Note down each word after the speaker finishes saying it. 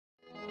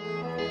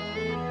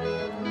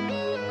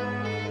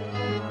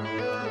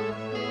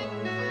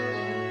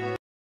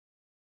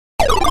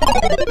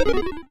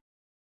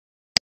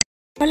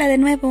Hola de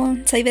nuevo,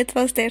 soy Beth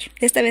Foster.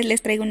 Esta vez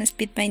les traigo un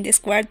Speedpaint de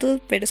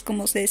Squirtle, pero es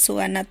como de su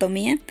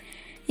anatomía.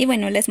 Y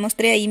bueno, les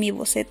mostré ahí mi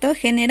boceto.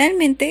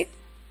 Generalmente,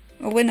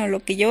 o bueno, lo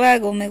que yo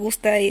hago, me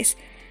gusta es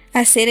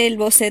hacer el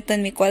boceto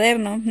en mi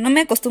cuaderno. No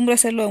me acostumbro a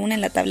hacerlo aún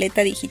en la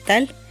tableta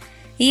digital.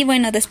 Y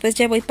bueno, después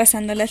ya voy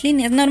pasando las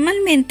líneas.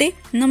 Normalmente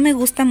no me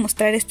gusta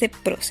mostrar este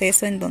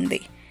proceso en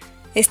donde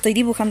estoy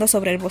dibujando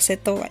sobre el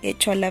boceto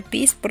hecho a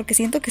lápiz, porque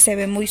siento que se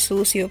ve muy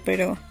sucio,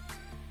 pero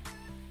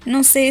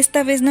no sé,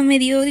 esta vez no me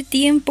dio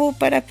tiempo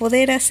para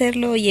poder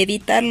hacerlo y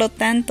editarlo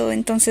tanto,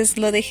 entonces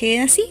lo dejé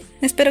así.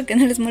 Espero que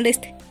no les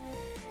moleste.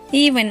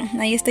 Y bueno,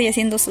 ahí estoy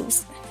haciendo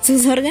sus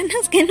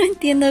órganos, que no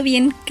entiendo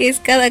bien qué es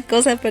cada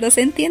cosa, pero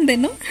se entiende,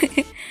 ¿no?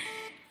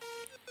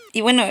 Y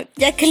bueno,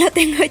 ya que lo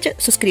tengo hecho,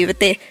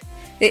 suscríbete.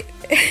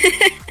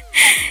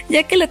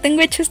 Ya que lo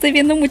tengo hecho, estoy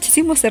viendo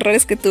muchísimos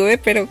errores que tuve,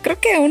 pero creo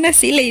que aún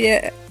así la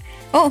idea...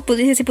 Oh,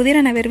 pues si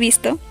pudieran haber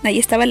visto, ahí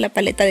estaba la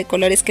paleta de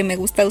colores que me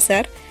gusta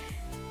usar.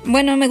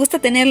 Bueno, me gusta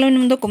tenerlo en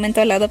un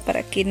documento al lado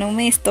para que no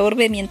me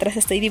estorbe mientras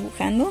estoy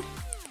dibujando.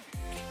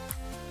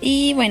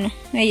 Y bueno,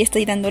 ahí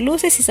estoy dando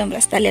luces y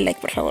sombras. Dale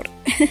like, por favor.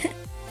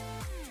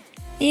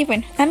 Y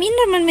bueno, a mí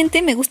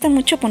normalmente me gusta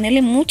mucho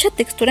ponerle mucha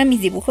textura a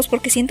mis dibujos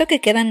porque siento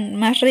que quedan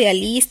más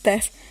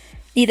realistas.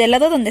 Y del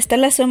lado donde está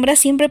la sombra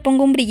siempre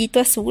pongo un brillito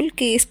azul,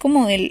 que es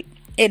como el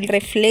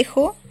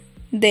reflejo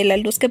de la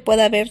luz que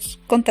pueda haber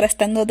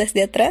contrastando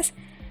desde atrás.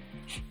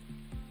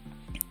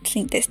 Los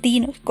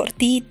intestinos,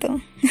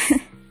 cortito.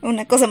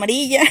 Una cosa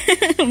amarilla,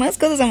 más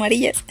cosas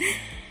amarillas.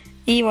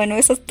 Y bueno,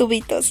 esos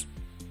tubitos.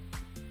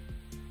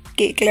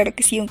 Que claro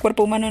que sí, un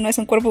cuerpo humano no es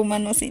un cuerpo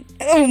humano sin...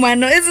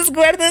 Humano, esos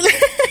cuerpos.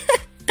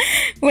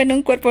 Bueno,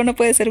 un cuerpo no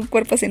puede ser un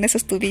cuerpo sin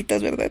esos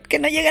tubitos, ¿verdad? Que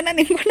no llegan a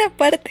ninguna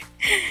parte.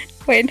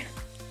 Bueno,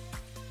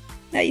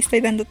 ahí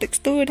estoy dando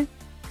textura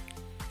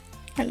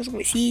a los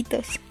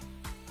huesitos.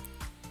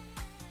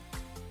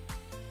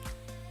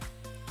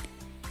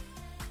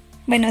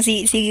 Bueno,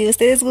 si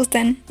ustedes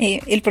gustan,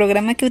 el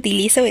programa que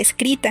utilizo es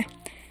Krita.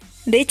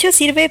 De hecho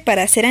sirve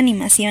para hacer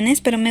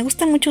animaciones, pero me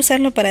gusta mucho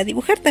usarlo para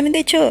dibujar. También de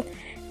hecho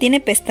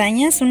tiene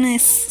pestañas,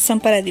 unas son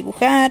para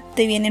dibujar,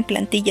 te vienen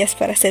plantillas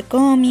para hacer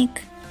cómic.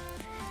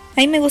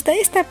 A mí me gusta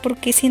esta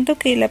porque siento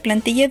que la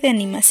plantilla de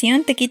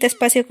animación te quita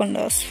espacio con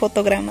los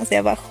fotogramas de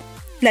abajo,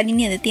 la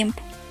línea de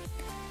tiempo.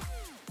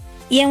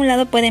 Y a un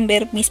lado pueden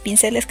ver mis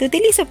pinceles que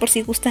utilizo por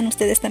si gustan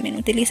ustedes también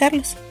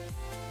utilizarlos.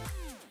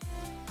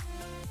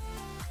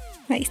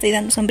 Ahí estoy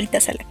dando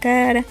sombritas a la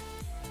cara.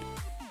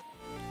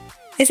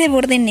 Ese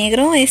borde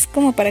negro es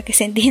como para que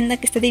se entienda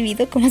que está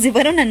dividido como si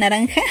fuera una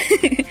naranja.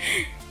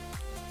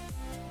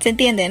 Se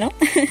entiende, ¿no?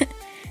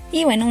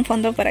 Y bueno, un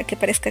fondo para que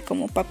parezca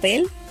como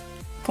papel,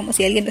 como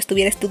si alguien lo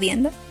estuviera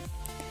estudiando.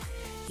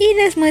 Y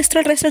les muestro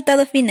el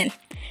resultado final.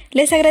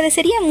 Les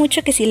agradecería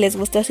mucho que si les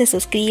gustó se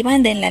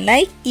suscriban, denle a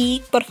like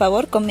y por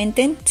favor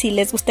comenten si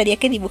les gustaría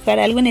que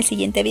dibujara algo en el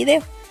siguiente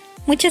video.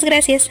 Muchas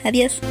gracias,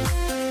 adiós.